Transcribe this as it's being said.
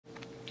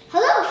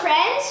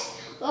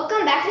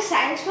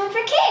science fun for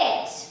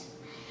kids.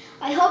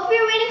 I hope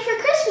you're waiting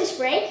for Christmas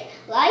break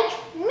like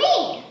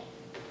me.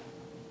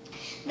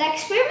 The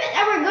experiment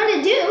that we're going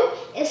to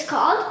do is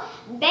called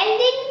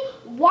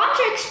bending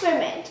water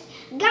experiment.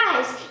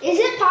 Guys, is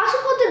it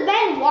possible to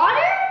bend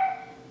water?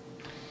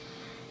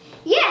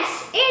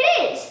 Yes,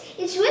 it is.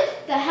 It's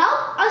with the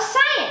help of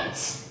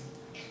science.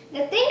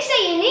 The things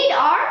that you need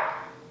are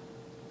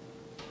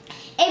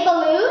a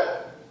balloon,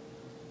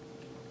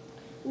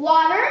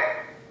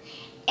 water,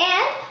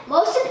 and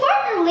most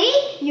importantly,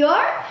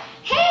 your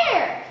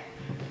hair.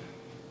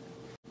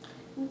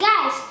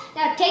 Guys,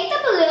 now take the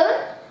balloon,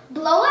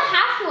 blow it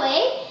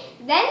halfway,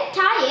 then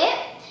tie it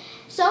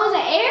so the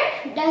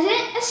air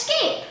doesn't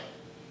escape.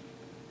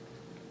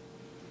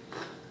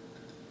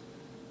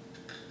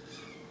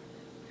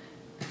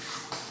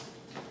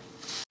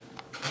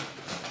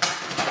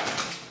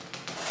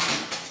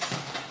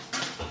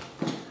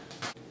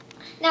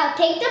 Now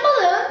take the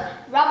balloon,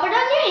 rub it on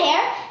your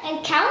hair,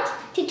 and count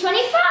to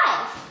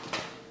 25.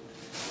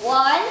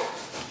 1,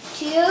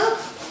 2,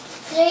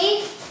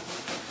 3,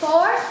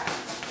 4,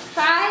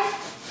 5,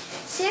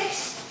 6,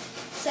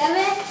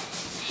 7,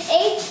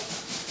 8,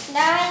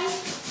 9,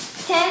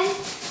 10,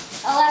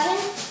 11,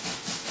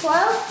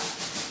 12,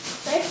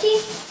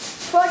 13,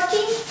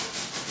 14,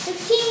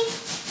 15,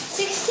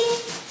 16,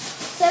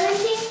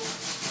 17,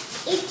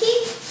 18,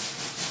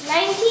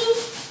 19,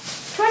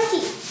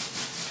 20,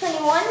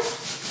 21,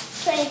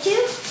 22,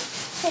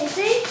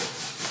 23,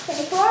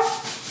 24,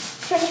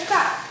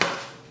 25.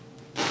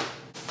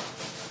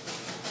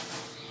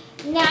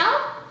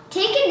 Now,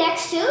 take it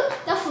next to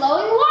the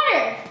flowing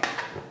water.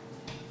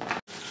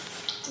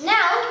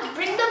 Now,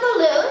 bring the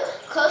balloon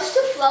close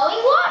to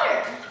flowing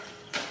water.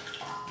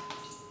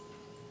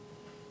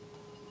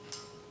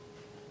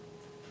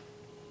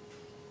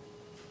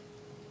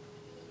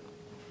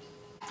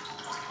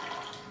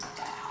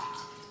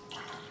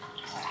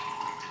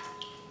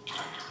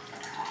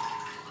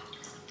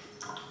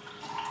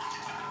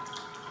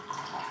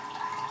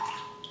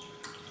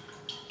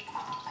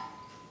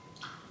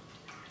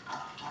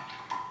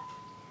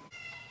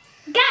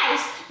 Guys,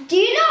 do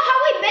you know how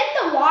we bend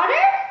the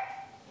water?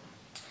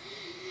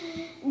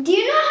 Do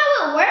you know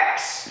how it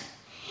works?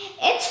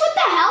 It's with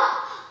the help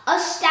of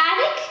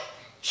static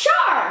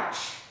charge.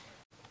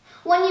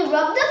 When you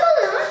rub the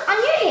balloon on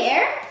your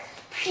hair,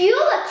 few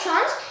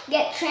electrons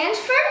get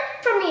transferred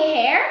from your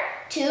hair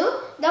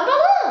to the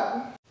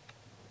balloon.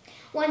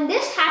 When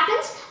this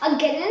happens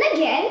again and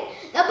again,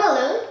 the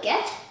balloon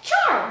gets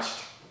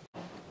charged.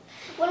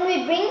 When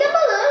we bring the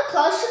balloon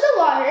close to the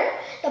water,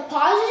 the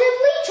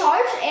positively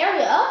charged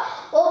area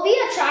will be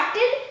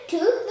attracted to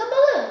the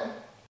balloon.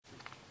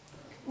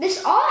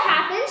 This all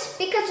happens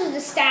because of the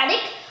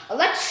static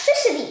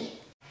electricity.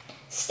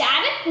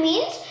 Static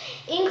means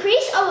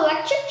increase of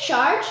electric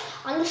charge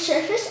on the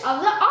surface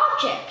of the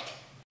object.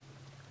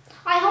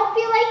 I hope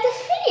you like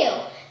this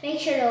video. Make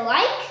sure to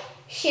like,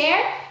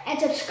 share, and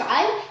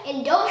subscribe,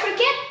 and don't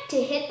forget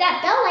to hit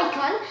that bell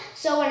icon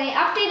so when I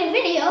update a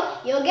video,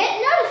 you'll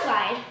get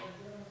notified.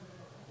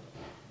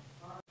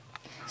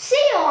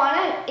 See you on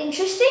an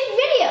interesting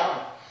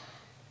video.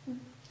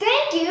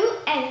 Thank you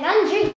and nandri.